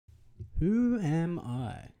Who am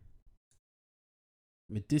I?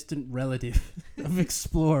 I'm a distant relative of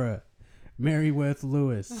explorer Maryworth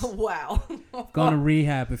Lewis. Wow. Gone to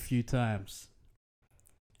rehab a few times.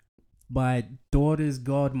 My daughter's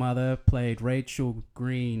godmother played Rachel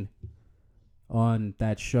Green on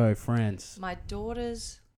that show, Friends. My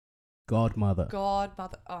daughter's Godmother.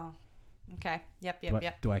 godmother. Oh, okay.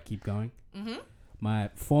 Yep. Do I keep going? Mm-hmm.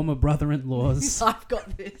 My former brother-in-laws I've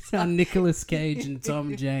got this. are Nicolas Cage and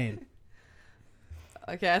Tom Jane.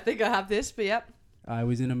 Okay, I think I have this, but yep. I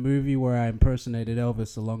was in a movie where I impersonated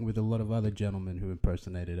Elvis along with a lot of other gentlemen who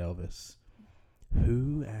impersonated Elvis.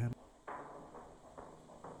 Who am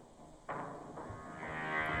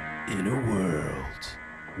I? In a world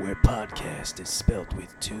where podcast is spelt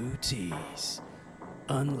with 2 T's,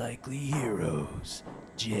 unlikely heroes,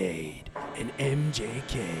 Jade and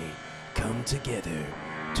MJK, come together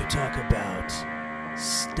to talk about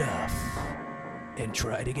stuff and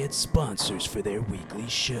try to get sponsors for their weekly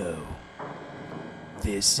show.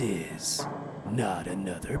 This is Not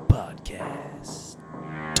Another Podcast.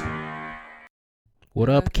 What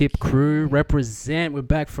up, Kip crew? Represent. We're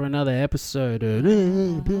back for another episode.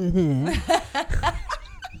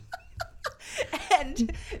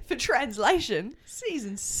 And for translation,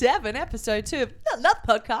 season 7, episode 2 of Not Another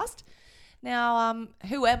Podcast. Now,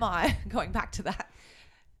 who am I? Going back to that.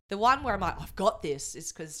 The one where I'm like, I've got this,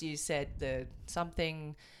 is because you said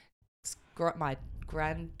my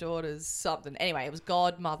granddaughter's something. Anyway, it was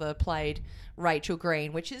godmother played Rachel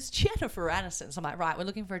Green, which is Jennifer Aniston. So I'm like, right, we're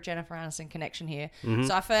looking for a Jennifer Aniston connection here. Mm-hmm.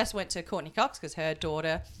 So I first went to Courtney Cox because her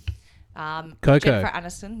daughter, Coco. Jennifer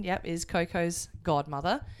Aniston, is Coco's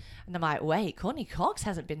godmother. And I'm like, wait, Courtney Cox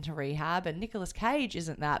hasn't been to rehab and Nicolas Cage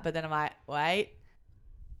isn't that. But then I'm like, wait,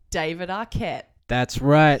 David Arquette. That's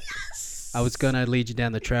right. Yes. I was going to lead you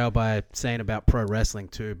down the trail by saying about pro wrestling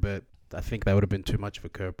too, but I think that would have been too much of a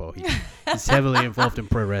curveball. He's heavily involved in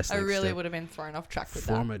pro wrestling. I really would have been thrown off track with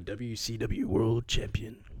that. Former WCW World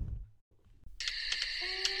Champion.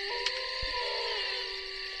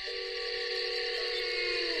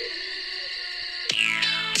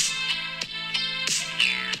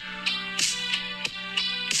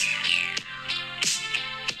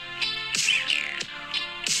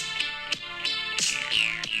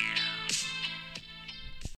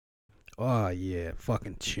 Oh, yeah.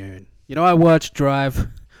 Fucking tune. You know, I watched Drive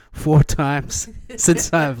 4 times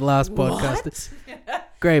since I've last podcasted.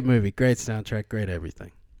 Great movie, great soundtrack, great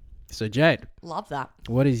everything. So, Jade. Love that.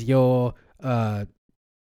 What is your what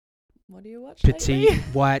do you watch petite lately?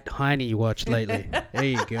 white hiney you watched lately? There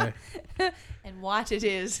you go. And white it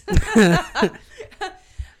is. In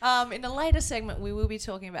a later segment, we will be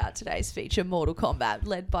talking about today's feature, Mortal Kombat,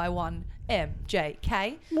 led by one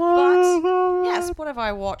MJK. But, yes, what have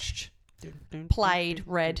I watched, played,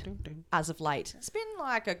 read as of late? It's been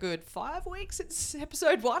like a good 5 weeks since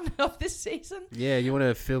episode 1 of this season. Yeah, you want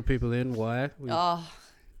to fill people in? Why?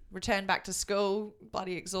 Returned back to school,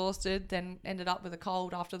 bloody exhausted, then ended up with a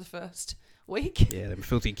cold after the first week. Yeah, them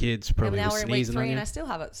filthy kids probably and now were we're in week sneezing 3 on you. and I still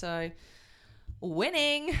have it, so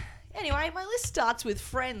winning. Anyway, my list starts with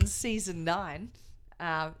Friends season 9,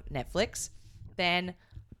 Netflix. Then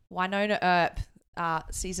Winona Earp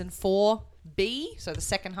season 4B, so the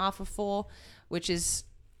second half of 4, which is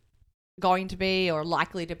going to be or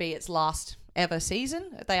likely to be its last ever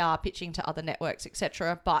season. They are pitching to other networks,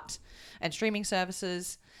 etc., and streaming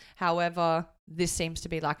services. However, this seems to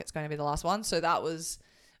be like it's going to be the last one. So that was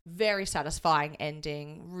very satisfying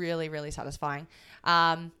ending. Really, really satisfying.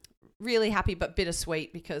 Really happy but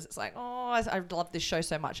bittersweet because it's like, I love this show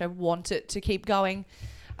so much. I want it to keep going.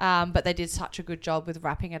 But they did such a good job with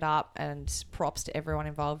wrapping it up, and props to everyone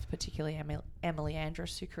involved, particularly Emily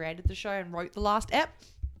Andress, who created the show and wrote the last ep.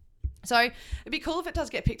 So it'd be cool if it does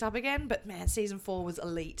get picked up again, but man, season 4 was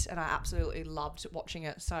elite and I absolutely loved watching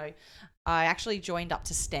it. So I actually joined up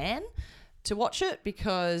to Stan to watch it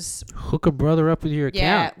because... Hook a brother up with your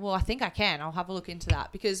account. Yeah, well, I think I can. I'll have a look into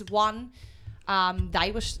that because one...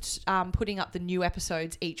 they were putting up the new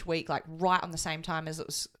episodes each week, like right on the same time as it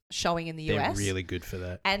was showing in the US. They're really good for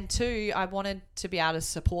that. And 2, I wanted to be able to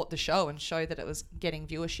support the show and show that it was getting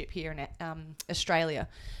viewership here in Australia,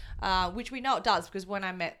 which we know it does because when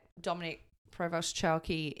I met Dominic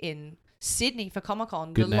Provost-Chalky in Sydney for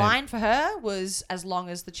Comic-Con, the line for her was as long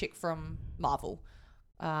as the chick from Marvel,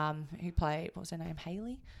 who played, what was her name,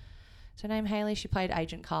 Hayley? Is her name Hayley? She played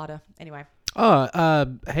Agent Carter. Anyway.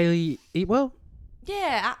 Hayley Atwell?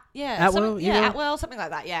 Yeah, Atwell, Atwell, something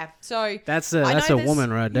like that. Yeah, so that's a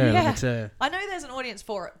woman right there. Yeah, I know there's an audience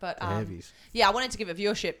for it, but yeah, I wanted to give it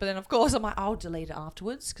viewership, but then of course I'm like, I'll delete it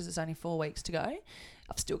afterwards because it's only 4 weeks to go.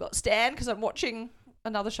 I've still got Stan because I'm watching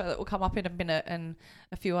another show that will come up in a minute, and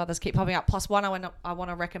a few others keep popping up. Plus one I want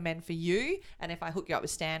to recommend for you, and if I hook you up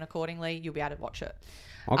with Stan accordingly, you'll be able to watch it.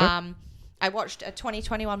 Okay. I watched a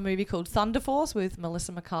 2021 movie called Thunder Force with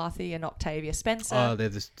Melissa McCarthy and Octavia Spencer. Oh, they're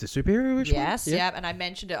the superhero-ish one? Yes, yeah. And I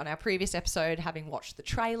mentioned it on our previous episode, having watched the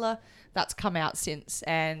trailer. That's come out since,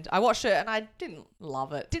 and I watched it, and I didn't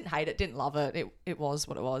love it. Didn't hate it, didn't love it. It was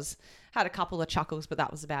what it was. Had a couple of chuckles, but that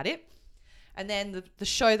was about it. And then the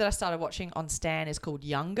show that I started watching on Stan is called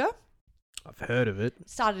Younger. I've heard of it.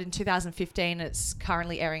 Started in 2015. It's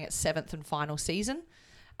currently airing its 7th and final season.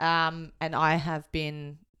 And I have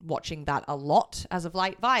been watching that a lot as of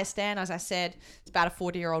late via Stan. As I said, it's about a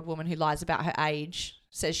 40-year-old woman who lies about her age,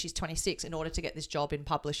 says she's 26 in order to get this job in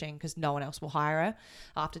publishing because no one else will hire her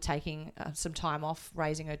after taking some time off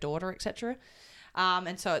raising her daughter, etc.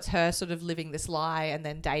 And so it's her sort of living this lie and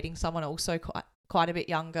then dating someone also quite a bit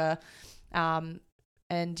younger, and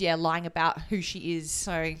yeah, lying about who she is.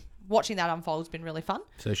 So watching that unfold has been really fun.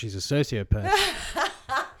 So she's a sociopath.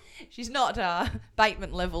 She's not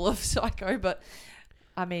Bateman level of psycho, but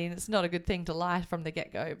I mean, it's not a good thing to lie from the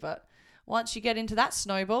get-go. But once you get into that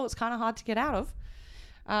snowball, it's kind of hard to get out of.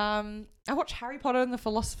 I watched Harry Potter and the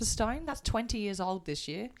Philosopher's Stone. That's 20 years old this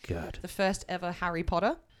year. God. The first ever Harry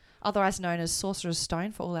Potter, otherwise known as Sorcerer's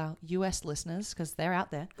Stone for all our US listeners, because they're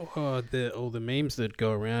out there. Oh, all the memes that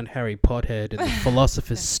go around Harry Pothead and the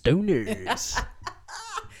Philosopher's Stoners.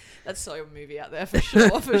 That's so a movie out there for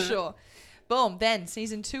sure, for sure. Boom. Then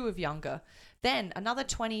season 2 of Younger. Then another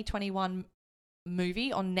 2021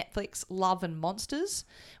 movie on Netflix, Love and Monsters,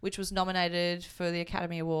 which was nominated for the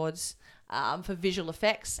Academy Awards for visual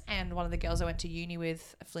effects. And one of the girls I went to uni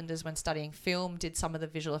with, Flinders, when studying film, did some of the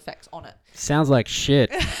visual effects on it. Sounds like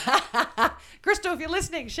shit. Crystal, if you're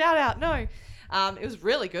listening, shout out. No. It was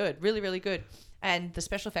really good. Really, really good. And the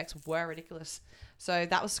special effects were ridiculous. So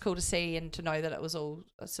that was cool to see and to know that it was all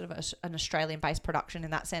sort of an Australian-based production in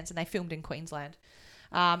that sense. And they filmed in Queensland.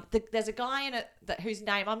 There's a guy in it whose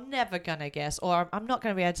name I'm never going to guess, or I'm not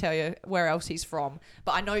going to be able to tell you where else he's from,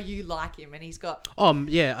 but I know you like him, and he's got...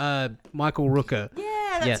 Michael Rooker.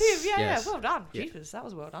 Yeah, that's him. Yeah, yes. Well done. Yeah. Jesus, that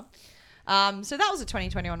was well done. So that was a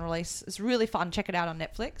 2021 release. It's really fun. Check it out on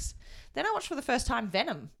Netflix. Then I watched for the first time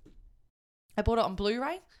Venom. I bought it on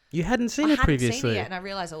Blu-ray. You hadn't seen it previously. I hadn't seen it yet, and I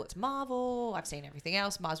realised, it's Marvel. I've seen everything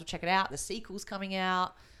else. Might as well check it out. The sequel's coming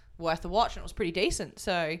out. Worth a watch, and it was pretty decent.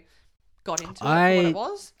 So... got into it for what it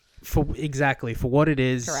was. For what it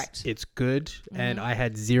is. Correct. It's good, and I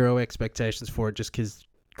had zero expectations for it just because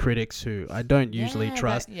critics who I don't usually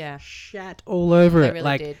trust shat all over it.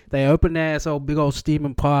 Really did. They opened their ass, big old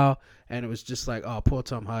steaming pile, and it was just like, oh, poor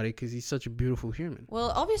Tom Hardy because he's such a beautiful human. Well,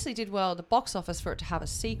 it obviously did well at the box office for it to have a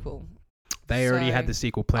sequel. They already had the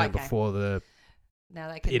sequel planned before now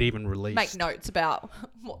they can it even released. Make notes about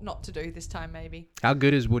what not to do this time, maybe. How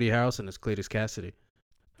good is Woody Harrelson as Cletus Cassidy?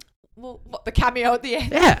 Well, what, the cameo at the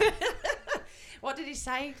end? Yeah. What did he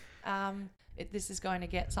say? This is going to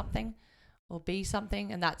get something or be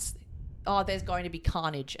something, and that's... Oh, there's going to be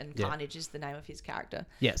carnage, and Carnage is the name of his character.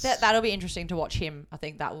 Yes. That'll be interesting to watch him. I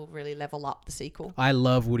think that will really level up the sequel. I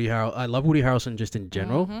love Woody Harrelson just in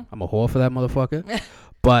general. Mm-hmm. I'm a whore for that motherfucker.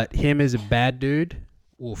 But him as a bad dude,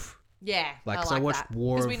 oof. Yeah, I watched that.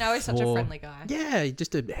 War because we know he's such a friendly guy. Yeah,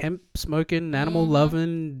 just a hemp smoking, animal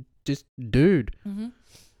loving, just dude. Mm-hmm.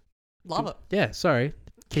 Love it. Yeah, sorry.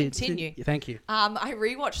 Continue. Thank you. I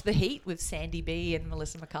rewatched The Heat with Sandy B and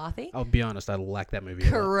Melissa McCarthy. I'll be honest, I like that movie.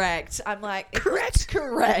 Correct. I'm like...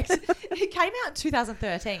 Correct. It came out in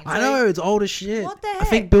 2013. So I know, it's old as shit. What the heck? I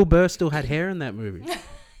think Bill Burr still had hair in that movie.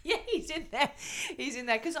 Yeah, he's in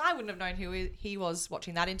there because I wouldn't have known who he was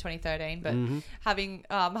watching that in 2013, but having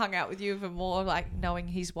hung out with you even more, like knowing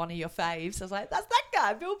he's one of your faves, I was like, that's that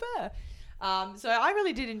guy, Bill Burr. So I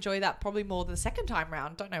really did enjoy that probably more the second time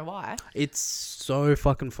round. Don't know why. It's so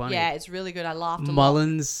fucking funny. Yeah, it's really good. I laughed a lot.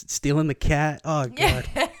 Mullins stealing the cat. Oh, God.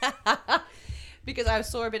 Because I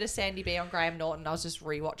saw a bit of Sandy B on Graham Norton. I was just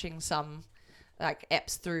rewatching some like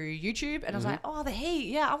eps through YouTube, and I was like, oh, The Heat.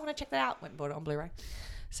 Yeah, I want to check that out. Went and bought it on Blu-ray.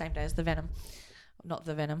 Same day as the Venom. Not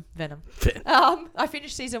the Venom. I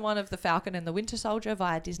finished season 1 of The Falcon and the Winter Soldier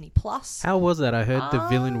via Disney Plus. How was that? I heard the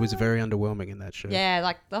villain was very underwhelming in that show. Yeah,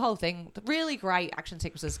 like the whole thing. Really great action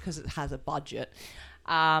sequences because it has a budget.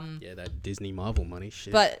 Yeah, that Disney Marvel money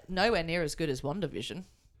shit. But nowhere near as good as WandaVision.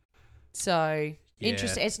 So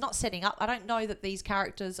interesting. It's not setting up. I don't know that these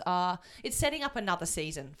characters are. It's setting up another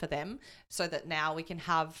season for them so that now we can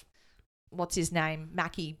have what's his name,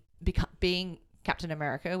 Mackie, being Captain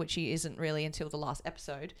America, which he isn't really until the last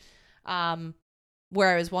episode.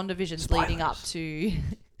 Whereas WandaVision's leading up to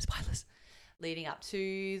spoilers. leading up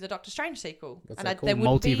to the Doctor Strange sequel. What's and that there called?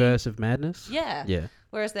 would Multiverse of Madness? Yeah. Yeah.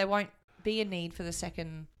 Whereas there won't be a need for the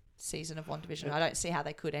second season of WandaVision. I don't see how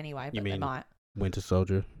they could anyway, but they might. Winter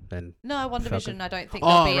Soldier and No, WandaVision, Falcon? I don't think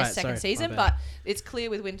there'll be a right, second sorry, season, but it's clear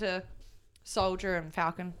with Winter Soldier and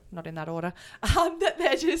Falcon, not in that order,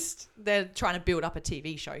 that they're trying to build up a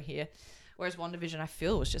TV show here. Whereas WandaVision, I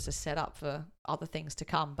feel, was just a setup for other things to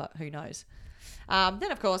come, but who knows.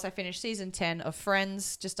 Then, of course, I finished season 10 of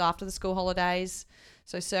Friends just after the school holidays.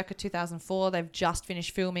 So circa 2004, they've just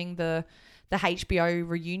finished filming the HBO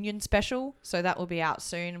reunion special. So that will be out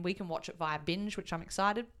soon. We can watch it via binge, which I'm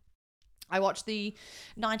excited. I watched the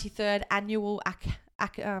 93rd Annual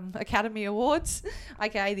Academy Awards,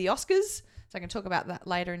 aka the Oscars. So I can talk about that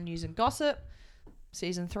later in news and gossip.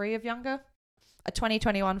 Season 3 of Younger. A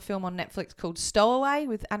 2021 film on Netflix called Stowaway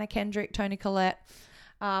with Anna Kendrick, Toni Collette,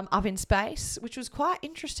 up in space, which was quite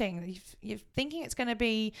interesting. You're thinking it's going to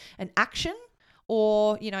be an action,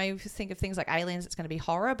 or, you think of things like Aliens, it's going to be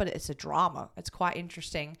horror, but it's a drama. It's quite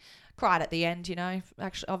interesting. Cried at the end,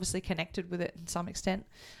 actually obviously connected with it in some extent.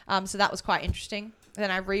 So that was quite interesting. Then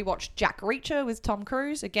I rewatched Jack Reacher with Tom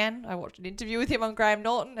Cruise. Again, I watched an interview with him on Graham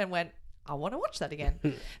Norton and went, I want to watch that again.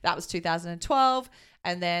 That was 2012.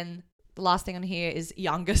 And then the last thing on here is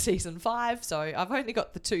Younger season 5. So I've only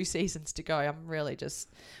got the 2 seasons to go. I'm really just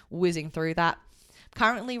whizzing through that.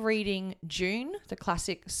 Currently reading Dune, the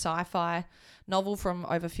classic sci-fi novel from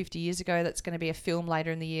over 50 years ago that's going to be a film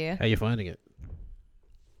later in the year. How are you finding it?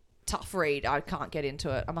 Tough read. I can't get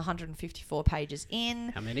into it. I'm 154 pages in.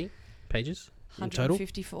 How many pages in total?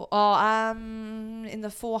 154. Oh, in the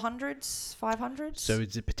 400s, 500s. So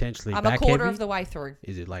is it potentially I'm back a quarter heavy? of the way through.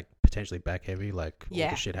 Is it like potentially back heavy? Like all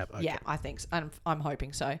the shit happen? Okay. Yeah, I think so. I'm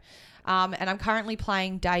hoping so. And I'm currently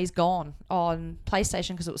playing Days Gone on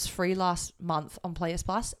PlayStation because it was free last month on PS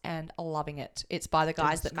Plus and loving it. It's by the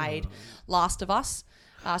guys that made Last of Us.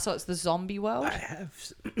 So it's the zombie world. I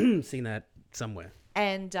have seen that somewhere.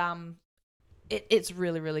 And it's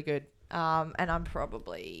really, really good. And I'm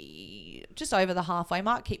probably just over the halfway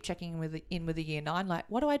mark. Keep checking in with the year 9. Like,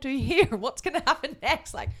 what do I do here? What's going to happen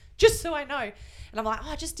next? Like, just so I know. And I'm like,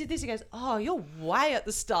 I just did this. He goes, you're way at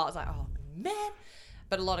the start. I was like, oh, man.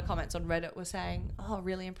 But a lot of comments on Reddit were saying,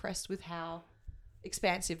 really impressed with how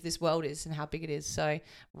expansive this world is and how big it is. So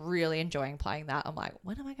really enjoying playing that. I'm like,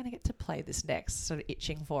 when am I going to get to play this next? Sort of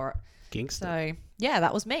itching for it. Gangster. So, yeah,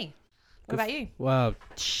 that was me. What about you? Well,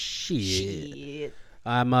 shit.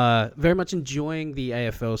 I'm very much enjoying the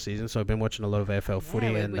AFL season, so I've been watching a lot of AFL footy.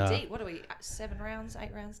 We're and deep. What are we, 7 rounds,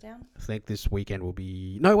 8 rounds down? I think this weekend will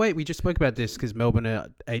be... No, wait, we just spoke about this because Melbourne are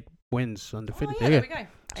 8 wins undefeated. Oh, yeah, there we go.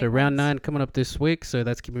 So round 9 coming up this week, so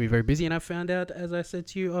that's keeping me very busy. And I found out, as I said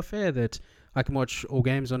to you off air, that I can watch all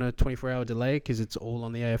games on a 24-hour delay because it's all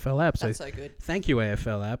on the AFL app. That's so good. Thank you,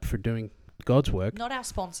 AFL app, for doing God's work. Not our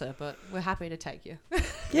sponsor, but we're happy to take you.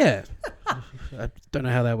 Yeah. I don't know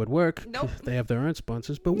how that would work. Nope. They have their own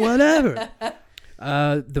sponsors, but whatever.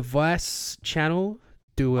 The Vice channel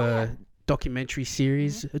do a documentary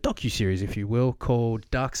series, a docu-series, if you will, called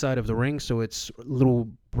Dark Side of the Ring. So it's little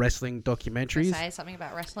wrestling documentaries. Say something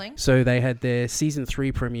about wrestling. So they had their season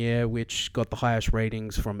 3 premiere, which got the highest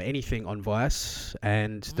ratings from anything on Vice,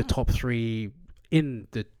 and the top 3 in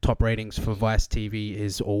the top ratings for Vice TV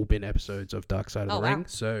is all been episodes of Dark Side of the Ring.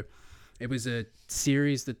 So it was a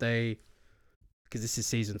series that they, because this is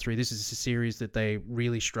season 3, this is a series that they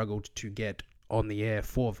really struggled to get on the air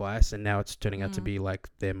for Vice, and now it's turning out to be like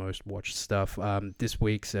their most watched stuff. This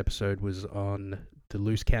week's episode was on the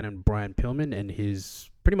loose cannon Brian Pillman and his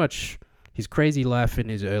pretty much his crazy life and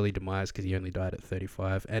his early demise because he only died at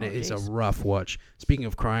 35, and it is a rough watch. Speaking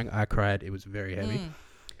of crying, I cried. It was very heavy.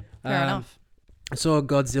 Fair enough. I saw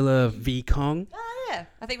Godzilla v Kong. Oh, yeah.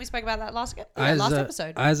 I think we spoke about that last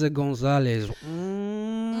episode. Isa Gonzalez.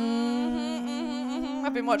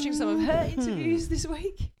 I've been watching some of her interviews this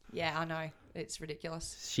week. Yeah, I know. It's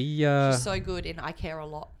ridiculous. She's so good in I Care a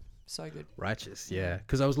Lot. So good. Righteous, yeah.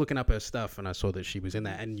 Because I was looking up her stuff and I saw that she was in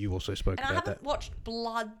that, and you also spoke about that. And I haven't watched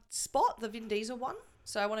Bloodspot, the Vin Diesel one.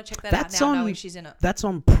 So I want to check that out now, knowing she's in it. That's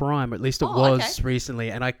on Prime, at least it was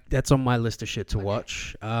recently, and that's on my list of shit to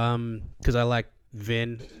watch. Because I like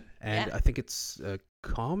Vin, and I think it's a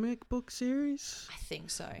comic book series. I think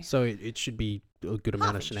so. So it should be a good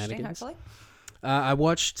amount of shenanigans. Hopefully. I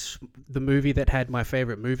watched the movie that had my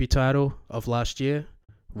favorite movie title of last year,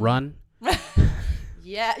 Run.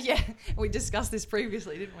 Yeah. We discussed this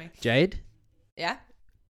previously, didn't we? Jade? Yeah.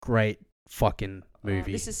 Great fucking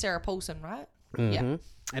movie. This is Sarah Paulson, right? Mm-hmm. Yeah.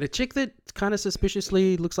 And a chick that kind of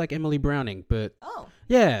suspiciously looks like Emily Browning, but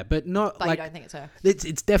Yeah, but not But like you don't think it's her.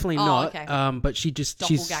 it's definitely not. Okay. But she's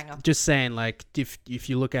Doppelganger. just saying like if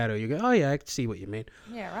you look at her, you go, oh yeah, I can see what you mean.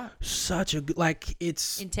 Yeah, right. Such a good like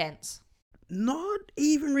it's Intense. not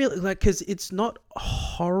even really like because it's not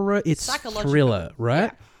horror, it's Psychological. thriller,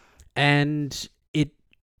 right? Yeah. And it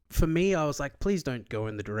for me, I was like, please don't go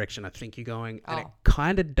in the direction I think you're going, and it Oh.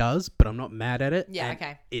 kind of does, but I'm not mad at it. Yeah, And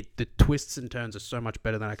okay. The twists and turns are so much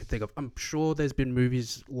better than I could think of. I'm sure there's been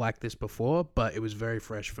movies like this before, but it was very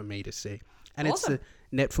fresh for me to see. And Awesome. it's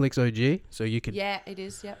a Netflix OG, so you can Yeah, it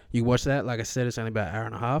is. Yep. you watch that. Like I said, it's only about an hour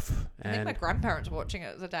and a half. I think And my grandparents were watching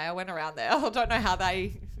it the day I went around there. I don't know how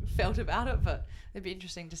they felt about it, but it'd be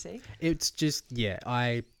interesting to see. it's just, yeah,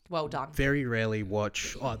 I Well done. very rarely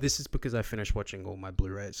watch. Oh, this is because I finished watching all my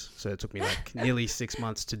Blu-rays, so it took me like nearly 6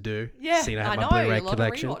 months to do. Yeah, Seeing I I have know. my Blu-ray A lot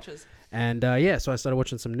collection, of rewatches. and yeah, so I started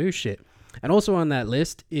watching some new shit. And also on that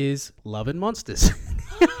list is Love and Monsters.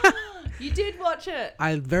 You did watch it.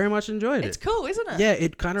 I very much enjoyed It's it. cool, isn't it? Yeah,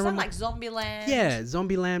 it kind of It's not like Zombieland. yeah,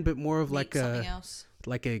 Zombieland, but more of Meet like something a else.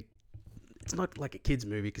 like a. It's not like a kids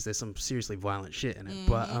movie because there's some seriously violent shit in it,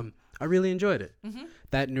 but I really enjoyed it. Mm-hmm.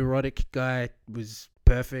 That neurotic guy was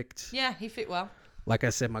perfect. Yeah, he fit well. Like I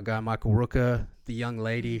said, my guy Michael Rooker, the young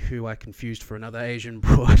lady who I confused for another Asian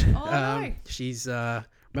broad. Oh, no. She's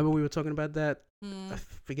remember we were talking about that? Mm. I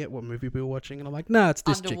forget what movie we were watching, and I'm like, nah, it's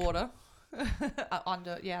this chick. Underwater.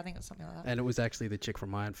 Yeah, I think it's something like that. And it was actually the chick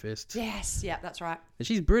from Iron Fist. Yes, yeah, that's right. And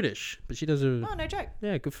she's British, but she does a Oh, no joke.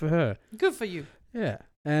 yeah, good for her. Good for you. Yeah,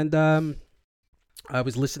 and I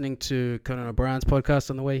was listening to Conan O'Brien's podcast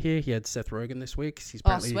on the way here. He had Seth Rogen this week. He's Oh,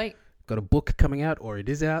 apparently sweet. got a book coming out, or it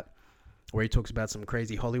is out, where he talks about some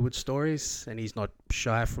crazy Hollywood stories, and he's not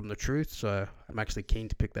shy from the truth. So I'm actually keen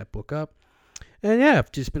to pick that book up. And yeah,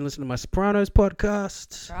 I've just been listening to my Sopranos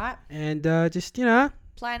podcast, Right. and just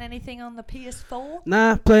Playing anything on the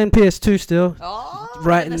PS4? playing PS2 still. Oh,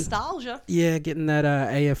 Right, the and- nostalgia. Yeah, getting that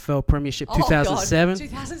AFL Premiership Oh, 2007. God.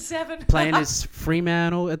 2007. Playing as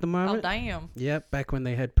Fremantle at the Oh, moment. damn. Yep, back when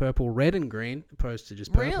they had purple, red, and green, opposed to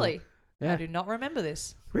just purple. Really? Yeah. I do not remember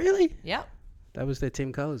this. Really? Yep. That was their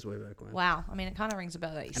team colours way back when. Wow. I mean, it kind of rings a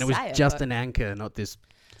bell that you And it was say just but- an anchor, not this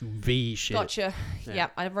V shit. Gotcha. Yeah.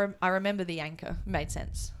 Yep. I remember the anchor. Made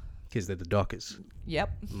sense. Because they're the Dockers. Yep.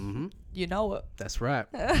 Mm-hmm. You know it. That's right.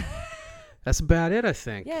 That's about it, I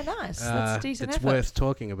think. Yeah, nice. That's decent It's effort. worth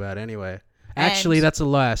talking about anyway. Actually, And- that's a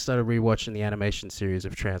lie. I started rewatching the animation series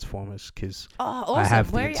of Transformers because Oh, awesome. I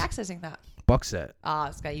have Where are the you accessing that? box set. Ah,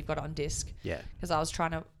 it's okay. You've got it on disc. Yeah. Because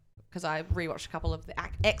I rewatched a couple of the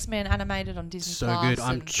X-Men animated on Disney So Plus. good.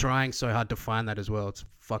 I'm and- trying so hard to find that as well. It's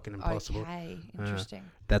fucking impossible. Okay, interesting.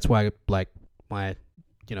 That's why, like, my,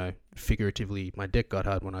 figuratively, my dick got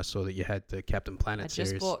hard when I saw that you had the Captain Planet I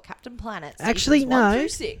series. just bought Captain Planet. Actually, seasons 1 no. through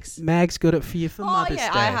 6. Mags got it for you for Oh Mother's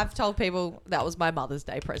yeah, Day. I have told people that was my Mother's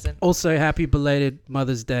Day present. Also, happy belated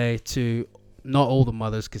Mother's Day to not all the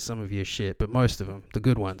mothers, because some of you are shit, but most of them, the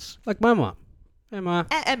good ones. Like my mom. Hey, Ma.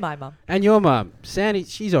 And my mum. And your mom. Sandy,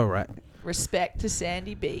 she's all right. Respect to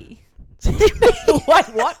Sandy B. Wait,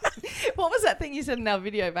 what? What was that thing you said in our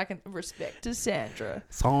video back in respect to Sandra?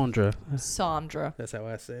 Sandra. Sandra. That's how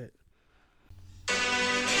I say it.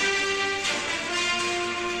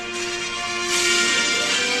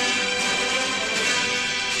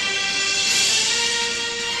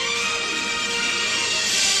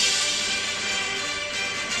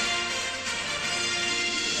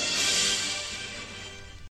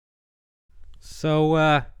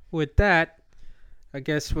 So, with that, I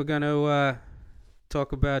guess we're going to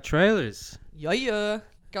talk about trailers. Yeah.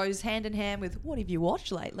 Goes hand in hand with what have you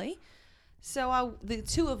watched lately? So the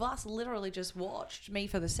two of us literally just watched, me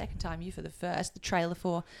for the second time, you for the first, the trailer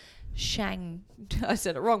for I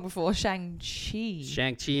said it wrong before, Shang-Chi.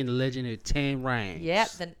 Shang-Chi and the Legend of Ten Rings. Yep,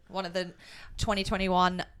 one of the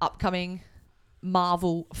 2021 upcoming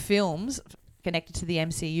Marvel films connected to the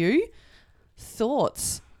MCU.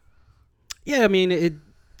 Thoughts? Yeah, I mean, it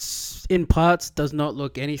in parts does not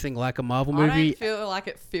look anything like a Marvel I movie. don't feel like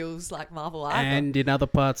it feels like Marvel either. And in other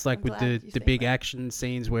parts, like I'm with glad you the think big that. action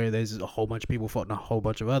scenes where there's a whole bunch of people fighting a whole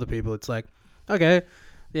bunch of other people, it's like, okay,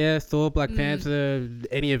 yeah, Thor, Black Panther,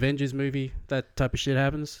 any Avengers movie, that type of shit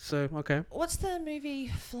happens. So, okay. What's the movie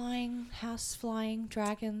Flying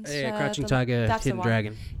Dragons? Yeah, Crouching the- Tiger, that's the Hidden one.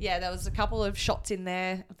 Dragon. Yeah, there was a couple of shots in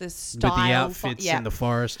there, the With style. the outfits yeah. in the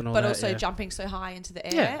forest and all but that. also yeah. jumping so high into the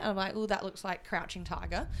air. Yeah. And I'm like, oh, that looks like Crouching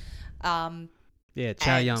Tiger. Yeah,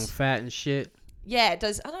 Chow and- Yun Fat and shit. Yeah, it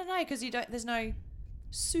does. I don't know, because there's no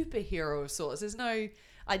superhero of sorts. There's no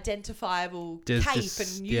identifiable There's cape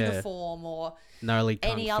just- and yeah. uniform or Gnarly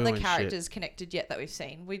kung any fu other and shit. characters connected yet that we've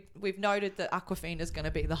seen. We've noted that Aquafina is going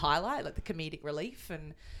to be the highlight, like the comedic relief,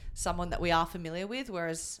 and someone that we are familiar with,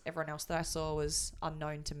 whereas everyone else that I saw was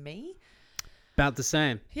unknown to me. About the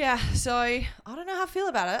same. Yeah, so I don't know how I feel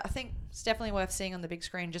about it. I think it's definitely worth seeing on the big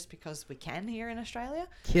screen just because we can here in Australia.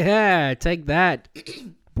 Yeah, take that.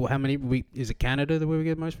 Well, how many? Is it Canada that we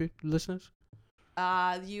get most listeners?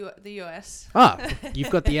 The US. Ah, you've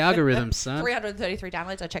got the algorithm, son. 333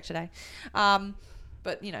 downloads. I checked today.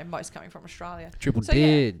 But most coming from Australia. Triple So,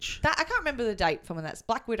 dig. I can't remember the date for when that's.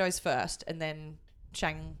 Black Widow's first, and then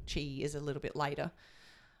Shang-Chi is a little bit later.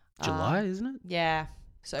 July, isn't it? Yeah.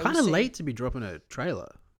 So Kind of late to be dropping a trailer,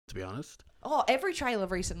 to be honest. Oh, every trailer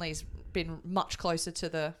recently has been much closer to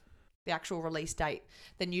the actual release date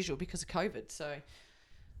than usual because of COVID. So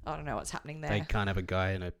I don't know what's happening there. They can't have a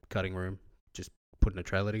guy in a cutting room just putting a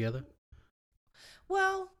trailer together.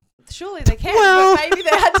 Well, surely they can, but maybe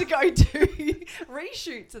they had to go do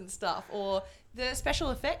reshoots and stuff, or the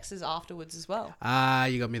special effects is afterwards as well. Ah,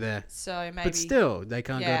 you got me there. So maybe. But still, they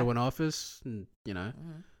can't Yeah. go to an office and,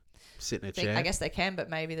 sit in a chair. I guess they can, but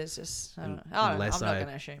maybe there's just I don't know. Unless I'm not I- going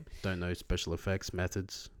to assume. Don't know special effects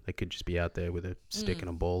methods. They could just be out there with a stick and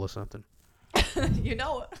a ball or something. You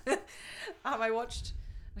know what? I watched.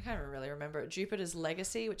 I can't really remember it. Jupiter's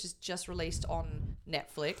Legacy, which is just released on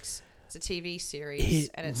Netflix. It's a TV series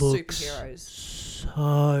and it's looks superheroes.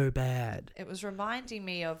 so bad. It was reminding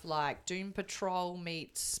me of like Doom Patrol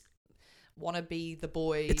meets Wanna Be the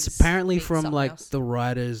Boys. It's apparently meets from something like else. the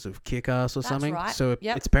writers of Kick-Ass or That's something. right. So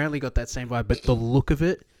Yep. it's apparently got that same vibe, but the look of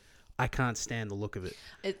it, I can't stand the look of it.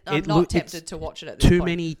 I'm it not look- tempted it's to watch it at this Too point.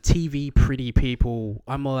 many TV pretty people.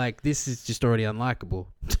 I'm like, this is just already unlikable.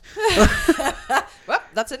 Well,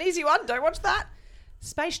 that's an easy one. Don't watch that.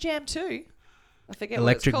 Space Jam 2. I forget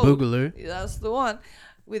Electric what it's called. Boogaloo. That's the one.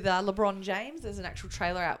 With LeBron James. There's an actual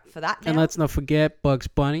trailer out for that now. And let's not forget Bugs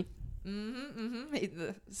Bunny,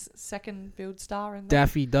 The second build star in that.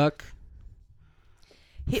 Daffy Duck,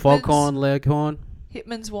 Hitman's- Foghorn Leghorn.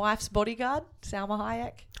 Hitman's wife's bodyguard, Salma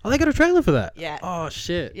Hayek. Oh, they got a trailer for that? Yeah. Oh,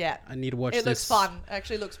 shit. Yeah. I need to watch It this. looks fun. It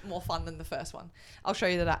actually looks more fun than the first one. I'll show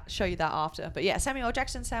you that after. But yeah, Samuel L.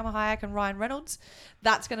 Jackson, Salma Hayek, and Ryan Reynolds.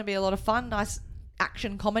 That's going to be a lot of fun. Nice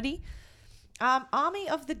action comedy. Army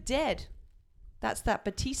of the Dead. That's that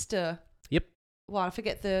Batista. Yep. Well, I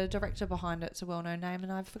forget the director behind it. It's a well-known name,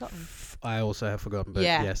 and I've forgotten. I also have forgotten, but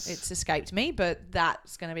yeah, yes. it's escaped me. But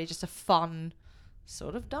that's going to be just a fun,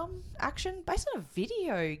 sort of dumb action based on a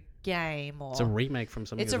video game. Or It's a remake from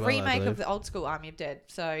something it's as a well, I remake of believe. the old school Army of Dead.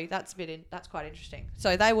 So that's that's quite interesting.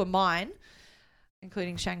 So they were mine,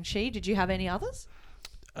 including Shang-Chi. Did you have any others?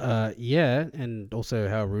 Yeah, and also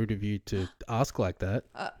how rude of you to ask like that.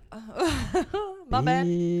 My bad.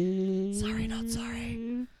 Sorry, not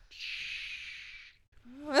sorry.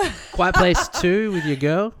 Quiet Place 2 with your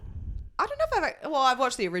girl. I don't know if I've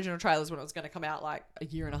watched the original trailers when it was going to come out like a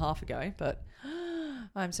year and a half ago, but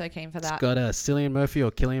I'm so keen for that. It's got Cillian Murphy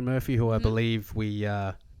or Killian Murphy, who I believe we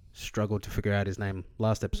struggled to figure out his name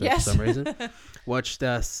last episode Yes. for some reason. Watched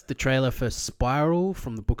the trailer for Spiral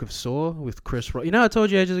from the Book of Saw with Chris Rock. You know, I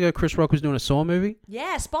told you ages ago Chris Rock was doing a Saw movie?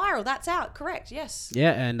 Yeah, Spiral, that's out. Correct, yes.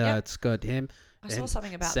 Yeah, and Yep. it's got him. I saw and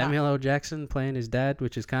something about Samuel L. Jackson playing his dad,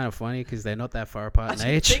 which is kind of funny because they're not that far apart that. in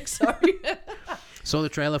I age. didn't think so. Saw the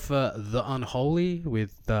trailer for The Unholy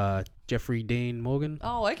with Jeffrey Dean Morgan.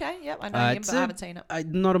 Oh, okay. Yep, I know him, It's but I haven't seen it.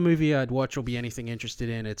 Not a movie I'd watch or be anything interested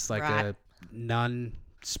in. It's like Right. a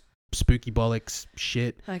spooky bollocks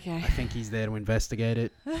shit. Okay. I think he's there to investigate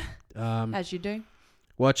it. As you do.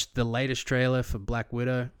 Watched the latest trailer for Black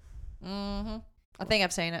Widow. Mm-hmm. I think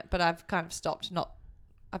I've seen it, but I've kind of stopped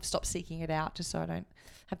seeking it out just so I don't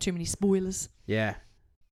have too many spoilers. Yeah.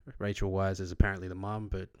 Rachel Weisz is apparently the mom,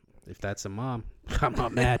 but if that's a mom, I'm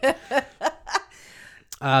not mad.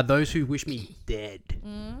 Those Who Wish Me Dead.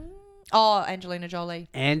 Oh, Angelina Jolie.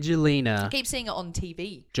 Angelina. I keep seeing it on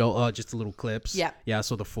TV. Just the little clips. Yeah. Yeah, I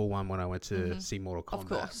saw the full one when I went to see Mortal Kombat. Of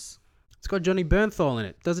course. It's got Johnny Bernthal in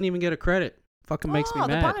it. Doesn't even get a credit. Fucking makes me Oh,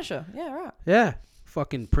 the mad. Punisher. Yeah, right. Yeah.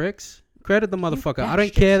 Fucking pricks. Credit the motherfucker. I don't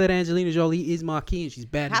bastards. care that Angelina Jolie is Marquis and she's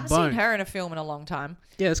bad I as haven't bone. seen her in a film in a long time.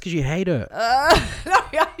 Yeah, that's because you hate her.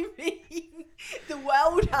 No, I mean, the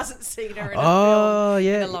world hasn't seen her in a Oh, film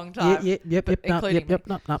yeah. in a long time. Yep. including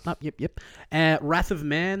Yep. Wrath of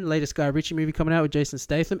Man, latest Guy Ritchie movie coming out with Jason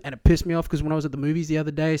Statham. And it pissed me off because when I was at the movies the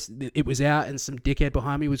other day, it was out and some dickhead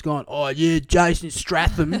behind me was going, oh, yeah, Jason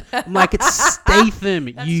Statham. I'm like, it's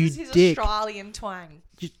Statham, That's you just his dick. Australian twang.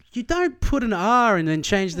 You don't put an R and then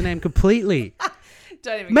change the name completely.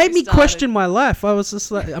 Don't even Made get me started. question my life. I was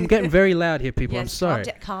just like, I'm getting very loud here, people. I'm Yes, sorry.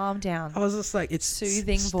 Calm down. I was just like, it's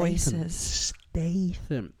Soothing Statham. voices.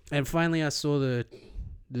 Statham. And finally, I saw the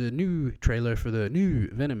the new trailer for the new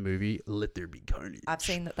Venom movie, Let There Be Carnage. I've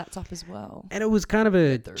seen that's up as well. And it was kind of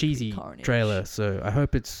a Let There Be cheesy Carnage. trailer, so I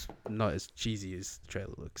hope it's not as cheesy as the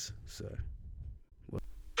trailer looks. So.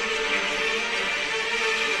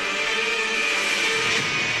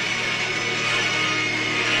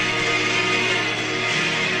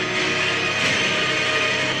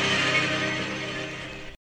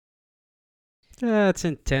 That's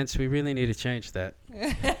intense. We really need to change that.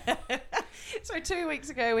 So 2 weeks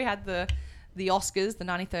ago we had the Oscars, the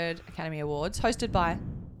 93rd Academy Awards, hosted by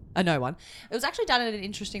no one. It was actually done in an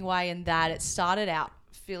interesting way in that it started out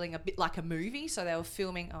feeling a bit like a movie. So they were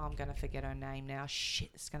filming. Oh, I'm gonna forget her name now.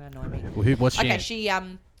 Shit, it's gonna annoy me. Well, what's she? Okay,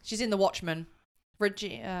 in? she's in The Watchmen,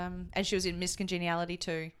 and she was in Miss Congeniality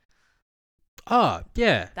too. Oh,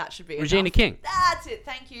 yeah. That should be Regina enough. King. That's it.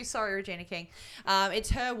 Thank you. Sorry, Regina King.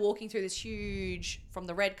 It's her walking through this from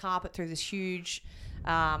the red carpet through this huge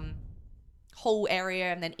hall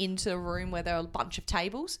area and then into a room where there are a bunch of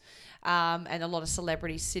tables and a lot of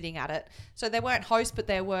celebrities sitting at it. So they weren't hosts, but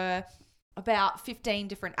there were about 15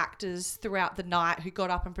 different actors throughout the night who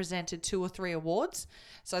got up and presented 2 or 3 awards.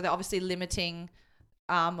 So they're obviously limiting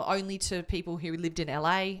only to people who lived in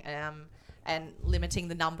LA and limiting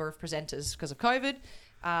the number of presenters because of COVID.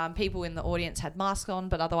 People in the audience had masks on,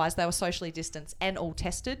 but otherwise they were socially distanced and all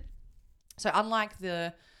tested. So unlike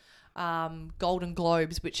the Golden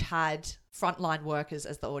Globes, which had frontline workers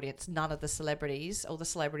as the audience, none of the celebrities, all the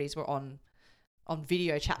celebrities were on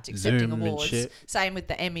video chats accepting Zoom awards. Same with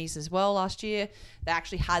the Emmys as well last year. They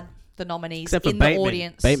actually had the nominees Except for in Bateman. the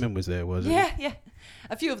audience. Bateman was there, wasn't Yeah, yeah.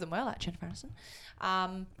 A few of them were, like Jennifer Aniston.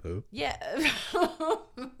 Who? Yeah.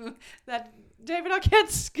 That David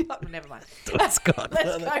Arquette. Never mind. Let's go with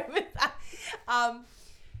that.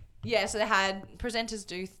 Yeah, so they had presenters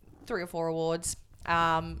do 3 or 4 awards.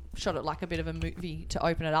 Shot it like a bit of a movie to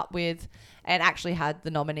open it up with, and actually had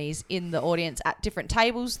the nominees in the audience at different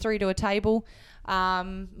tables, 3 to a table,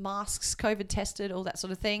 masks, COVID tested, all that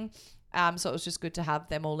sort of thing. So it was just good to have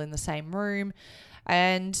them all in the same room.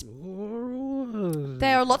 And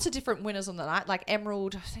there are lots of different winners on the night, like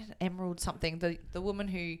Emerald something. The woman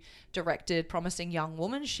who directed Promising Young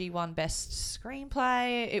Woman, she won Best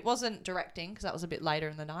Screenplay. It wasn't directing because that was a bit later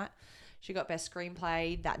in the night. She got Best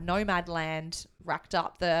Screenplay. That Nomadland racked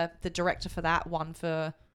up. The director for that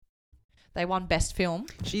they won Best Film.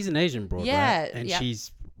 She's an Asian broad, Yeah, right? And yep.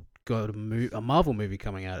 she's got a Marvel movie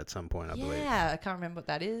coming out at some point, I believe. Yeah, I can't remember what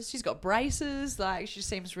that is. She's got braces. Like, she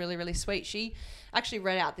seems really, really sweet. She actually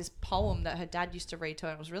read out this poem that her dad used to read to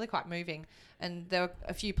her, and it was really quite moving. And there were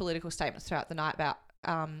a few political statements throughout the night about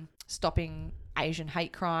stopping Asian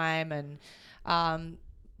hate crime and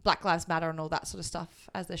Black Lives Matter and all that sort of stuff,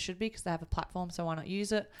 as there should be, because they have a platform, so why not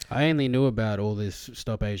use it? I only knew about all this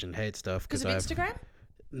Stop Asian Hate stuff Because of Instagram?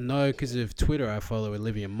 No, because of Twitter. I follow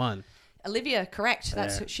Olivia Munn. Olivia, correct.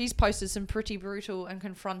 She's posted some pretty brutal and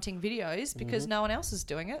confronting videos because no one else is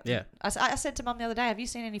doing it. Yeah. I said to Mum the other day, have you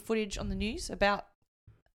seen any footage on the news about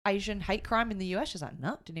Asian hate crime in the US? She's like,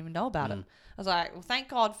 no, didn't even know about it. I was like, well, thank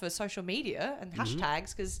God for social media and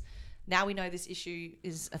hashtags, because now we know this issue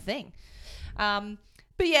is a thing.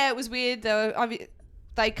 But yeah, it was weird though.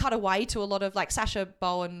 They cut away to a lot of like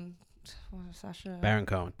Baron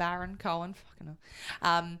Cohen. Fucking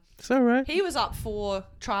hell. It's all right. He was up for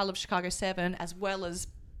Trial of Chicago 7 as well as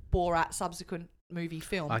Borat subsequent movie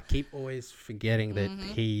film. I keep always forgetting that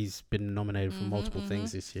he's been nominated for multiple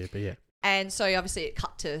things this year, but yeah. And so obviously it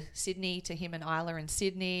cut to Sydney, to him and Isla in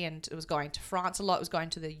Sydney, and it was going to France a lot. It was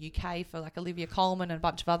going to the UK for like Olivia Colman and a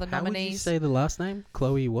bunch of other nominees. How would you say the last name?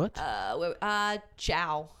 Chloe what?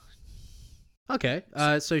 Zhao. Okay.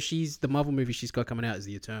 So she's the Marvel movie she's got coming out is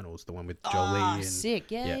The Eternals, the one with Jolie. And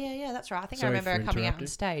Sick. Yeah. That's right. I think Sorry I remember for her coming out on interrupting.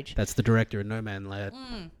 stage. That's the director of No Man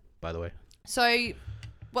Land, by the way. So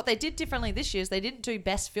what they did differently this year is they didn't do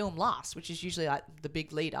Best Film last, which is usually like the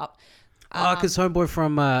big lead up. Because homeboy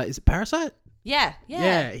from is it Parasite? Yeah.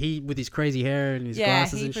 Yeah, he with his crazy hair and his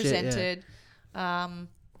glasses and shit. Yeah, he presented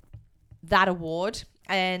that award,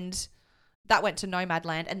 and that went to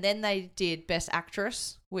Nomadland. And then they did Best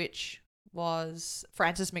Actress, which was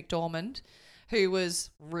Frances McDormand, who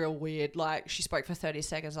was real weird. Like, she spoke for 30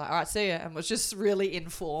 seconds, like, all right, see ya, and was just really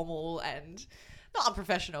informal and not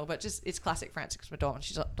unprofessional, but just it's classic Frances McDormand.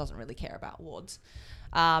 She doesn't really care about awards.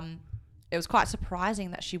 It was quite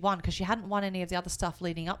surprising that she won because she hadn't won any of the other stuff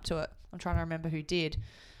leading up to it. I'm trying to remember who did.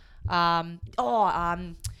 It's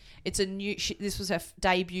a new. This was her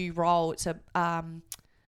debut role. It's a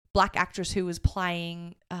black actress who was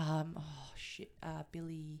playing.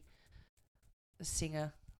 Billy, a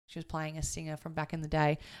singer. She was playing a singer from back in the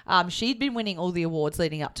day. She'd been winning all the awards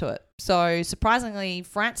leading up to it. So surprisingly,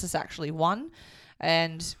 Frances actually won.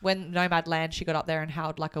 And when Nomadland, she got up there and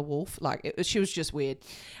howled like a wolf. She was just weird.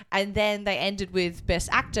 And then they ended with Best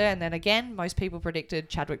Actor. And then again, most people predicted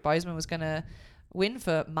Chadwick Boseman was going to win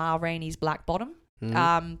for Ma Rainey's Black Bottom.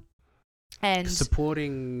 And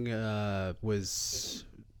supporting was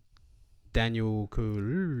Daniel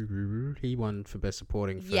Kaluuya. He won for Best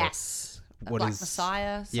Supporting. For yes. Black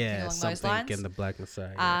Messiah, something along those lines. In the Black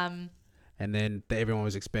Messiah. And then everyone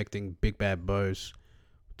was expecting Big Bad Bose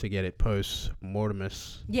to get it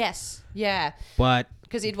post-mortemus. Yes, yeah. But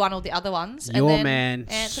because he'd won all the other ones. Your and then man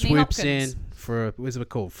Anthony swoops Hopkins. in for, what's it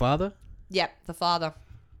called, Father? Yep, the father.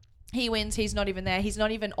 He wins. He's not even there. He's not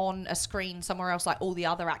even on a screen somewhere else like all the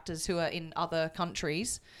other actors who are in other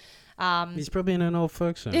countries. He's probably in an old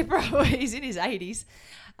folks home. Yeah, probably. He's in his 80s.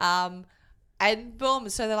 And boom,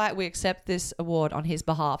 so they're like, we accept this award on his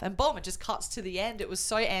behalf. And boom, it just cuts to the end. It was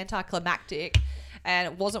so anticlimactic and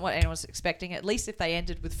it wasn't what anyone was expecting. At least if they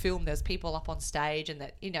ended with film, there's people up on stage and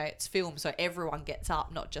that, it's film. So everyone gets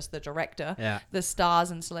up, not just the director, the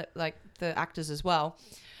stars and the actors as well.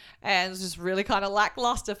 And it was just really kind of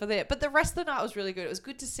lackluster for that. But the rest of the night was really good. It was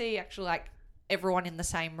good to see actually everyone in the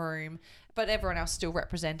same room, but everyone else still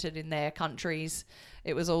represented in their countries.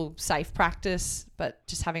 It was all safe practice, but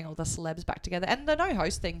just having all the celebs back together. And the no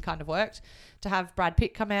host thing kind of worked. To have Brad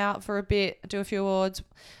Pitt come out for a bit, do a few awards.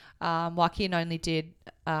 Joaquin only did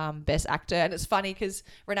Best Actor. And it's funny because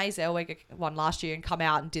Renee Zellweger won last year and come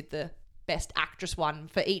out and did the Best Actress one.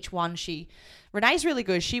 For each one, Renee's really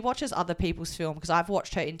good. She watches other people's film because I've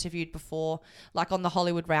watched her interviewed before, like on the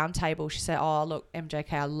Hollywood Roundtable. She said, oh, look,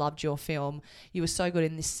 MJK, I loved your film. You were so good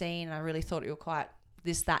in this scene. And I really thought you were quite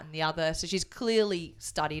this, that, and the other. So she's clearly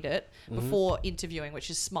studied it before interviewing, which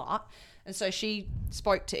is smart. And so she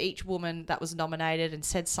spoke to each woman that was nominated and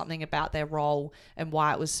said something about their role and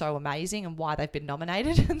why it was so amazing and why they've been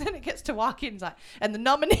nominated. And then it gets to Joaquin's and the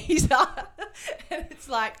nominees are, and it's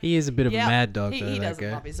like... He is a bit of a mad dog, He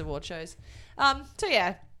doesn't love his award shows. So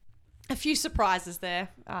yeah, a few surprises there.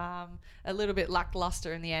 A little bit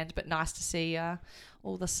lackluster in the end, but nice to see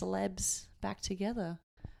all the celebs back together.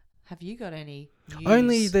 Have you got any news?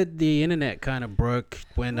 Only that the internet kind of broke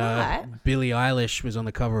when Billie Eilish was on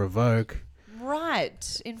the cover of Vogue.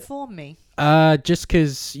 Right. Inform me. Just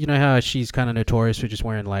because you know how she's kind of notorious for just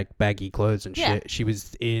wearing baggy clothes and shit. She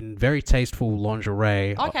was in very tasteful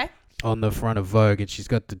lingerie on the front of Vogue, and she's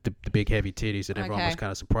got the big heavy titties, and everyone was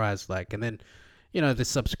kind of surprised. And then the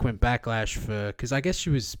subsequent backlash because I guess she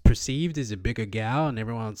was perceived as a bigger gal, and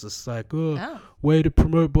everyone's just like, way to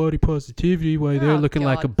promote body positivity, way they're looking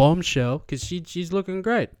like a bombshell, because she's looking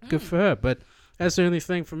great. Good for her. But that's the only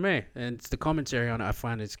thing for me, and it's the commentary on it I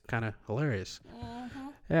find is kind of hilarious.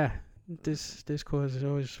 Yeah, this discourse is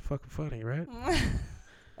always fucking funny, right?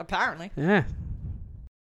 Apparently. Yeah.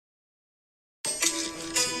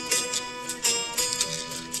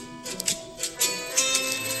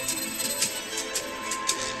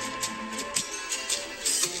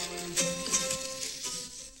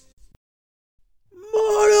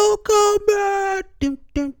 Mortal Kombat.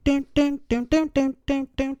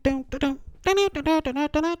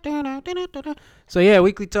 So yeah,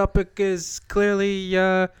 weekly topic is clearly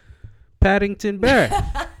Paddington Bear.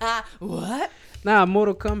 What? Nah,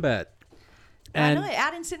 Mortal Kombat. And I know,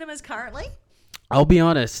 out in cinemas currently. I'll be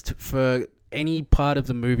honest, for any part of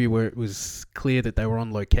the movie where it was clear that they were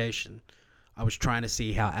on location, I was trying to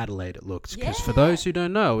see how Adelaide it looked. Because for those who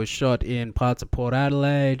don't know, it was shot in parts of Port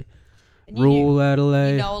Adelaide, rural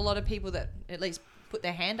Adelaide. You know a lot of people that at least put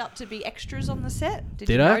their hand up to be extras on the set. Did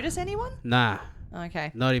you notice anyone? Nah.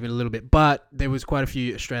 Okay. Not even a little bit. But there was quite a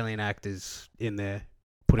few Australian actors in there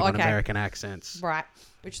putting on American accents. Right.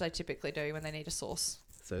 Which they typically do when they need a source.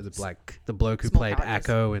 So the bloke who played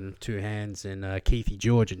Akko in Two Hands and Keithy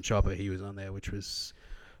George in Chopper, he was on there, which was,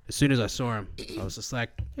 as soon as I saw him, I was just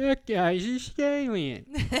like, that guy's Australian.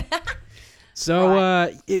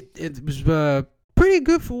 So it was pretty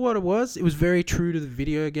good for what it was. It was very true to the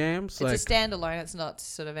video games. It's a standalone. It's not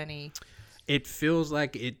sort of any... It feels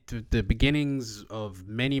like the beginnings of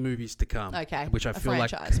many movies to come. Okay. Which I feel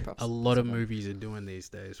like a lot of movies are doing these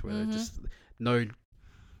days, where they're just no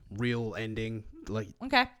real ending.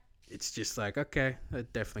 It's just like, okay, they're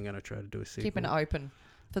definitely going to try to do a sequel. Keeping it open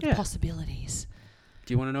for the possibilities.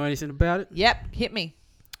 Do you want to know anything about it? Yep, hit me.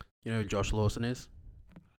 You know who Josh Lawson is?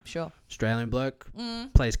 Sure. Australian bloke.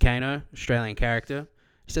 Plays Kano, Australian character.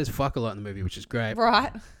 He says fuck a lot in the movie, which is great.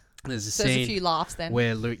 Right. There's a scene, there's a few laughs then.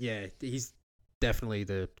 Where Luke, he's definitely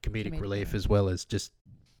the comedic relief as well as just,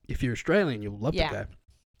 if you're Australian, you'll love the guy.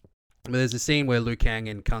 But there's a scene where Liu Kang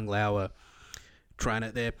and Kung Lao are trying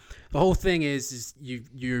it there. The whole thing is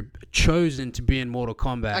you're chosen to be in Mortal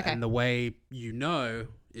Kombat, Okay. and the way you know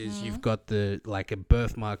is you've got the like a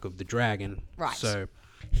birthmark of the dragon. Right. So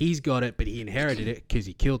he's got it, but he inherited it because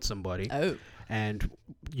he killed somebody. Oh. And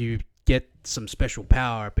you get some special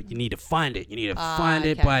power, but you need to find it. You need to find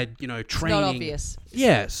it okay. by It's training. not obvious.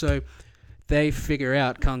 Yeah. So they figure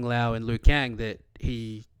out Kung Lao and Liu Kang that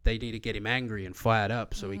they need to get him angry and fired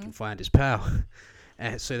up so he can find his power.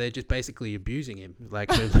 And so they're just basically abusing him.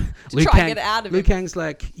 Like so Liu try and get it out of Liu him. Kang's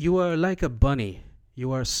like, you are like a bunny.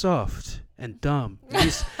 You are soft and dumb.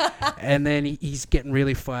 And then he's getting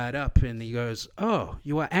really fired up and he goes, oh,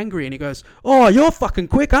 you are angry. And he goes, oh, you're fucking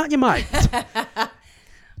quick, aren't you, mate?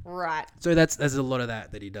 Right. So there's a lot of that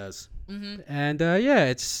he does. And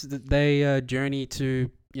it's they journey to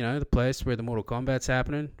the place where the Mortal Kombat's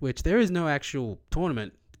happening, which there is no actual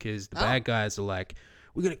tournament because the bad guys are like,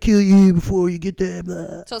 we're gonna kill you before you get there.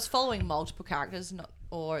 Blah. So it's following multiple characters,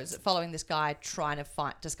 or is it following this guy trying to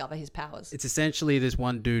discover his powers? It's essentially this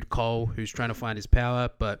one dude Cole who's trying to find his power,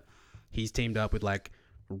 but he's teamed up with like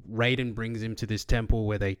Raiden brings him to this temple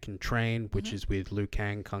where they can train, which is with Liu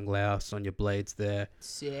Kang, Kung Lao, Sonya Blade's there.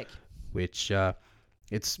 Sick. Which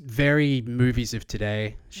it's very movies of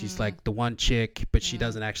today. She's like the one chick, but she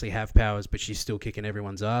doesn't actually have powers, but she's still kicking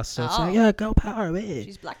everyone's ass. So it's like, yeah, girl power, man.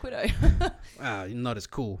 She's Black Widow. Wow, not as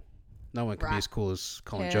cool. No one can be Right. as cool as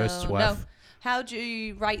Colin Hell Jost's wife. No. How do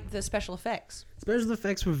you rate the special effects? Special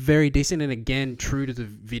effects were very decent and again true to the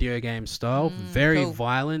video game style. Very cool.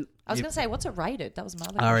 violent. I was going to say, what's it rated? That was my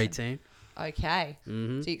other question. R18. Okay. So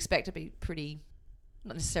you expect it to be pretty,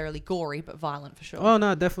 not necessarily gory, but violent for sure. Oh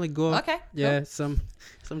no, definitely gore. Okay, Yeah, cool.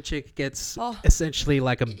 some chick gets Oh. essentially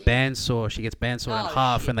like a bandsaw. She gets bandsawed in Oh,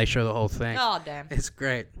 half, shit. and they show the whole thing. Oh, damn. It's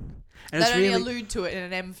great. And They it's only really allude to it in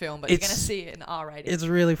an M film, but you're going to It's- see it in R rated. it's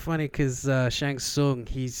really funny because Shang Tsung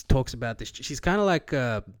he talks about this. She's kind of like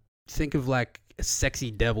think of like a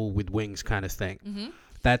sexy devil with wings kind of thing. Mm-hmm.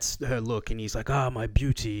 That's her look, and he's like, "Oh, my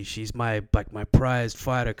beauty. She's my prized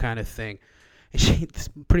fighter kind of thing." And she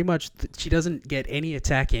pretty much she doesn't get any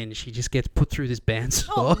attack in. She just gets put through this bandsaw.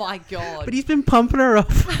 Oh, my God. But he's been pumping her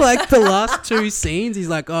up for like the last two scenes. He's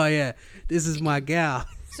like, "Oh yeah, this is my gal."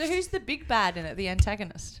 So who's the big bad in it, the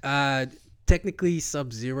antagonist? Technically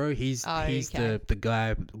Sub-Zero. He's okay. the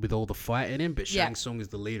guy with all the fight in him, but Yeah. Shang Tsung is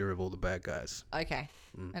the leader of all the bad guys. Okay.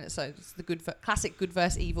 And it's the classic good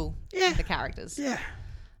versus evil Yeah. the characters. Yeah.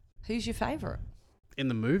 Who's your favourite? In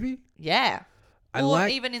the movie, Yeah. I or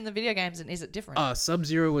like. even in the video games, and is it different?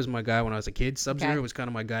 Sub-Zero was my guy when I was a kid. Sub-Zero Okay. was kind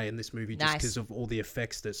of my guy in this movie just Nice. because of all the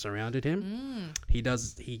effects that surrounded him.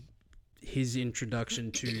 His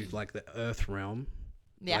introduction to like the Earth realm,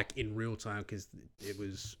 Yeah. like in real time, because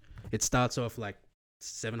it starts off like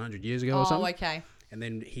 700 years ago or something. Okay. And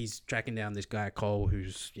then he's tracking down this guy, Cole,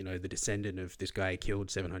 who's, the descendant of this guy he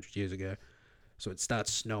killed 700 years ago. So it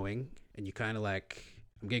starts snowing, and you kind of like,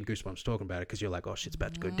 I'm getting goosebumps talking about it because you're like, oh, shit's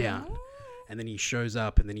about to go down. And then he shows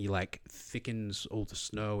up, and then he like thickens all the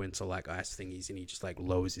snow into like ice thingies, and he just like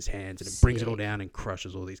lowers his hands, and it brings it all Sick. down and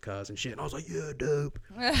crushes all these cars and shit. And I was like, yeah, dope.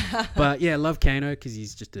 But yeah, love Kano because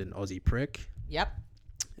he's just an Aussie prick. Yep.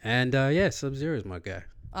 And Sub-Zero is my guy.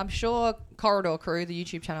 I'm sure Corridor Crew, the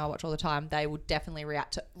YouTube channel I watch all the time, they will definitely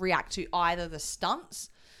react to either the stunts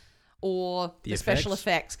or the special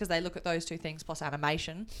effects because they look at those two things plus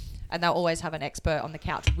animation, and they'll always have an expert on the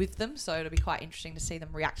couch with them. So it'll be quite interesting to see them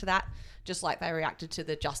react to that, just like they reacted to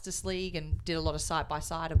the Justice League and did a lot of side by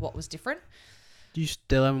side of what was different. You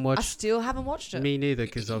still haven't I watched? still haven't watched it. Me neither,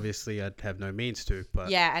 because obviously I'd have no means to. But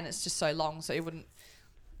Yeah, and it's just so long, so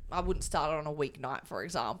I wouldn't start it on a weeknight, for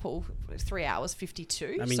example. 3 hours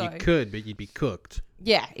 52. I mean, so, you could, but you'd be cooked.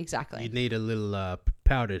 Yeah, exactly. You'd need a little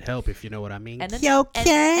powdered help, if you know what I mean. And a, Yo, and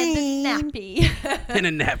a nappy. and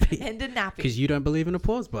a nappy. And a nappy. Because you don't believe in a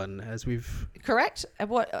pause button, as we've... Correct. And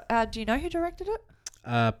what? Do you know who directed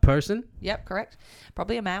it? Person? Yep, correct.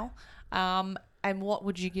 Probably a male. And what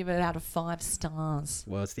would you give it out of 5 stars?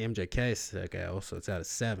 Well, it's the MJK scale, so it's out of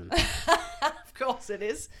 7. Of course it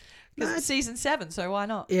is. Because it's season 7, so why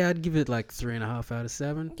not? Yeah, I'd give it like 3.5 out of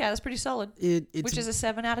 7. Okay, that's pretty solid. It's Which is a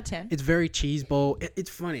 7 out of 10. It's very cheeseball. It's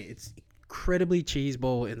funny. It's incredibly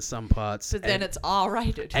cheeseball in some parts. But then it's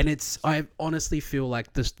R-rated. And I honestly feel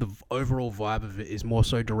like the overall vibe of it is more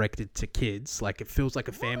so directed to kids. Like it feels like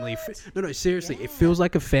a family. No, seriously, it feels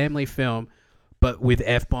like a family film, but with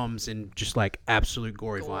F-bombs and just like absolute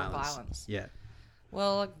gory violence. Yeah.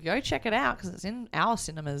 Well, go check it out because it's in our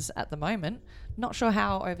cinemas at the moment. Not sure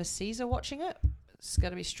how overseas are watching it. it's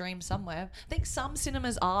got to be streamed somewhere. I think some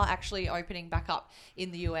cinemas are actually opening back up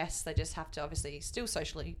in the US. They just have to obviously still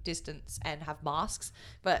socially distance and have masks.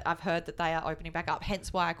 But I've heard that they are opening back up.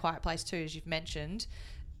 Hence why A Quiet Place 2, as you've mentioned,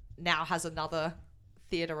 now has another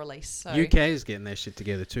theatre release. So UK is getting their shit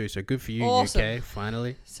together too. So good for you, awesome. UK,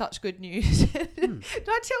 finally. Such good news. Did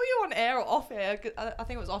I tell you on air or off air? I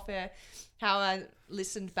think it was off air. How I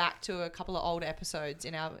listened back to a couple of old episodes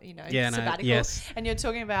in our, sabbatical. Yes. And you're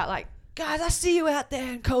talking about like, guys, I see you out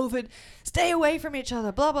there in COVID. Stay away from each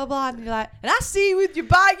other, blah, blah, blah. And you're like, and I see you with your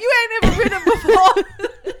bike. You ain't never ridden before.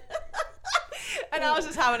 And I was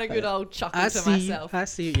just having a good old chuckle to myself. I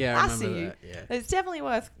see you. Yeah, I remember that. Yeah. It's definitely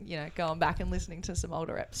worth, going back and listening to some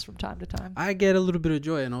older eps from time to time. I get a little bit of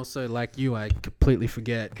joy, and also, like you, I completely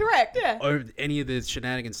forget. Correct, yeah. Over any of the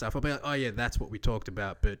shenanigans stuff. I'll be like, oh, yeah, that's what we talked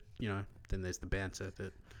about. But, then there's the banter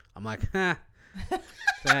that I'm like,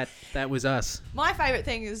 that was us. My favourite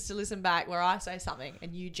thing is to listen back where I say something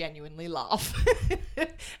and you genuinely laugh.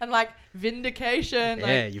 And like vindication.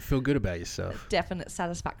 Yeah, you feel good about yourself. Definite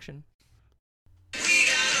satisfaction.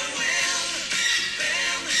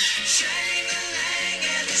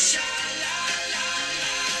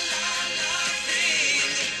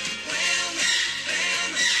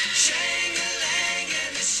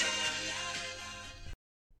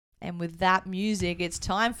 And with that music, it's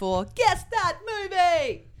time for Guess That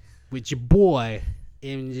Movie! With your boy,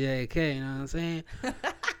 MJK, you know what I'm saying?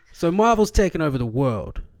 So Marvel's taking over the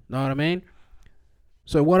world, know what I mean?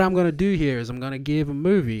 So what I'm going to do here is I'm going to give a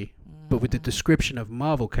movie, but with the description of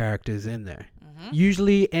Marvel characters in there.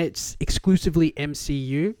 Usually it's exclusively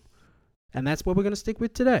MCU, and that's what we're going to stick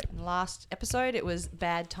with today. Last episode, it was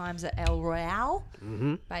Bad Times at El Royale,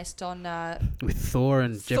 based on... with Thor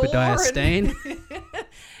and Jebediah Stane.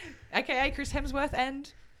 AKA Chris Hemsworth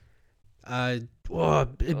and... the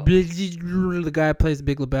guy who plays the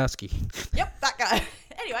Big Lebowski. Yep, that guy.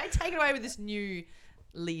 Anyway, take it away with this new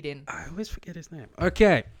lead-in. I always forget his name.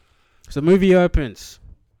 Okay, so the movie opens.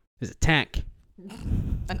 There's a tank.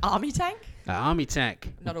 An army tank? An army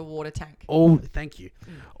tank. Not a water tank. Thank you.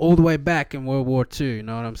 All the way back in World War II, you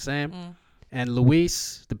know what I'm saying? And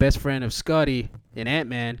Luis, the best friend of Scotty in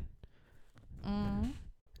Ant-Man,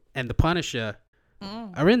 and the Punisher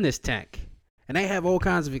are in this tank. And they have all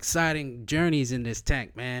kinds of exciting journeys in this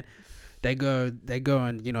tank, man. They go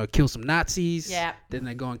and, kill some Nazis. Yeah. Then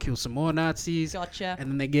they go and kill some more Nazis. Gotcha.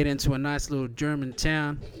 And then they get into a nice little German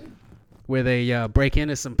town where they break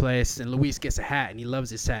into some place, and Luis gets a hat, and he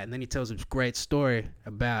loves his hat. And then he tells a great story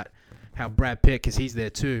about how Brad Pitt, because he's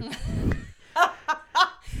there too,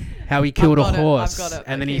 how he killed a horse. I've got it.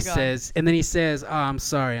 And then he says, "Oh, I'm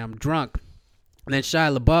sorry, I'm drunk." And then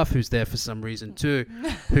Shia LaBeouf, who's there for some reason too,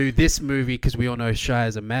 who this movie, because we all know Shia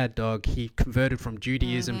is a mad dog, he converted from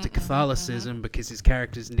Judaism to Catholicism because his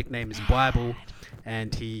character's nickname is Bible,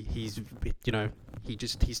 and he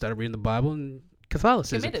started reading the Bible and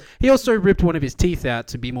Catholicism. Committed. He also ripped one of his teeth out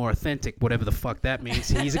to be more authentic, whatever the fuck that means.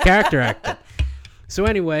 He's a character actor. So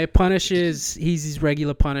anyway, he's his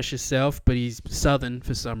regular Punisher self, but he's Southern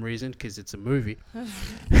for some reason because it's a movie.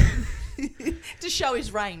 To show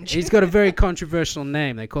his range. He's got a very controversial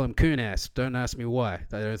name. They call him Coon-ass. Don't ask me why.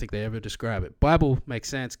 I don't think they ever describe it. Bible makes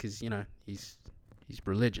sense because, he's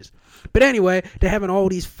religious. But anyway, they're having all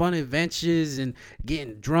these fun adventures and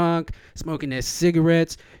getting drunk, smoking their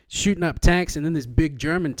cigarettes, shooting up tanks, and then this big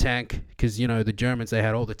German tank, because, the Germans, they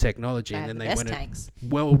had all the technology. And then they went tanks.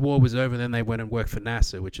 World War was over, then they went and worked for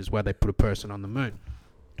NASA, which is why they put a person on the moon.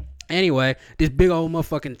 Anyway, this big old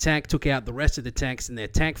motherfucking tank took out the rest of the tanks in their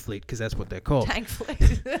tank fleet, because that's what they're called. Tank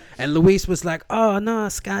fleet. And Luis was like, "Oh, no,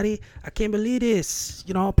 Scotty, I can't believe this.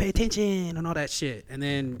 Pay attention," and all that shit. And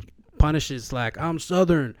then Punisher's like, "I'm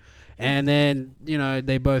Southern." And then,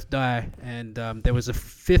 they both die. And there was a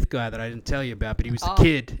fifth guy that I didn't tell you about, but he was a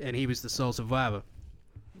kid, and he was the sole survivor.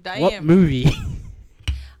 Damn. What movie?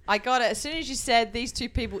 I got it. As soon as you said these two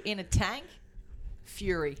people in a tank,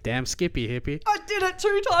 fury. Damn Skippy, hippie. I did it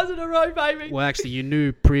 2 times in a row, baby. Well, actually, you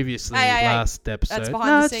knew previously last episode. That's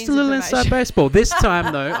behind the scenes it's a little inside baseball. This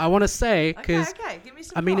time, though, I want to say, because, okay. Give me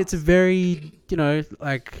some it's a very,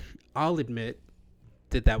 I'll admit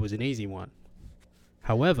that was an easy one.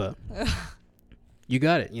 However, you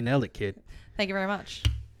got it. You nailed it, kid. Thank you very much.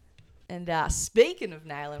 And speaking of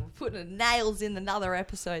nailing, we're putting nails in another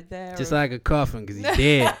episode there. Just like a coffin, because he's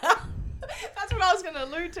dead. That's what I was going to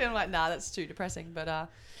allude to. I'm like, nah, that's too depressing. But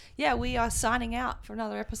yeah, we are signing out for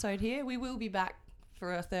another episode here. We will be back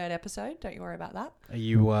for a 3rd episode. Don't you worry about that. Are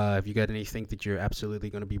you? Have you got anything that you're absolutely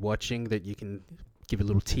going to be watching that you can give a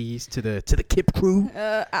little tease to the Kip crew?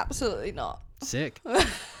 Absolutely not. Sick.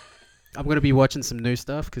 I'm going to be watching some new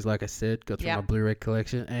stuff because, like I said, got through Yep. my Blu-ray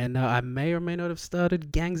collection. And I may or may not have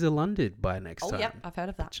started Gangs of London by next time. Oh, yep, I've heard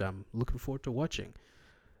of that. Which I'm looking forward to watching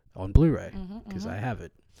on Blu-ray because I have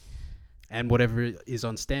it. And whatever is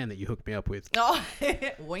on Stan that you hooked me up with. Oh,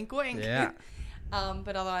 wink, wink. Yeah.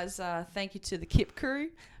 But otherwise, thank you to the Kip crew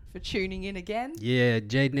for tuning in again. Yeah,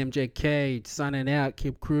 Jade and MJK signing out.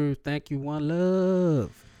 Kip Crew, thank you. One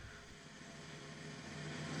love.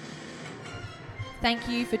 Thank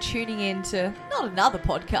you for tuning in to Not Another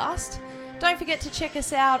Podcast. Don't forget to check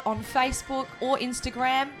us out on Facebook or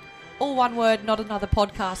Instagram. All one word, Not Another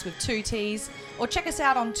Podcast with 2 T's. Or check us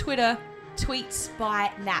out on Twitter, Tweets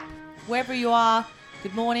by Nap. Wherever you are,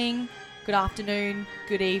 good morning, good afternoon,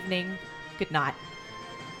 good evening, good night.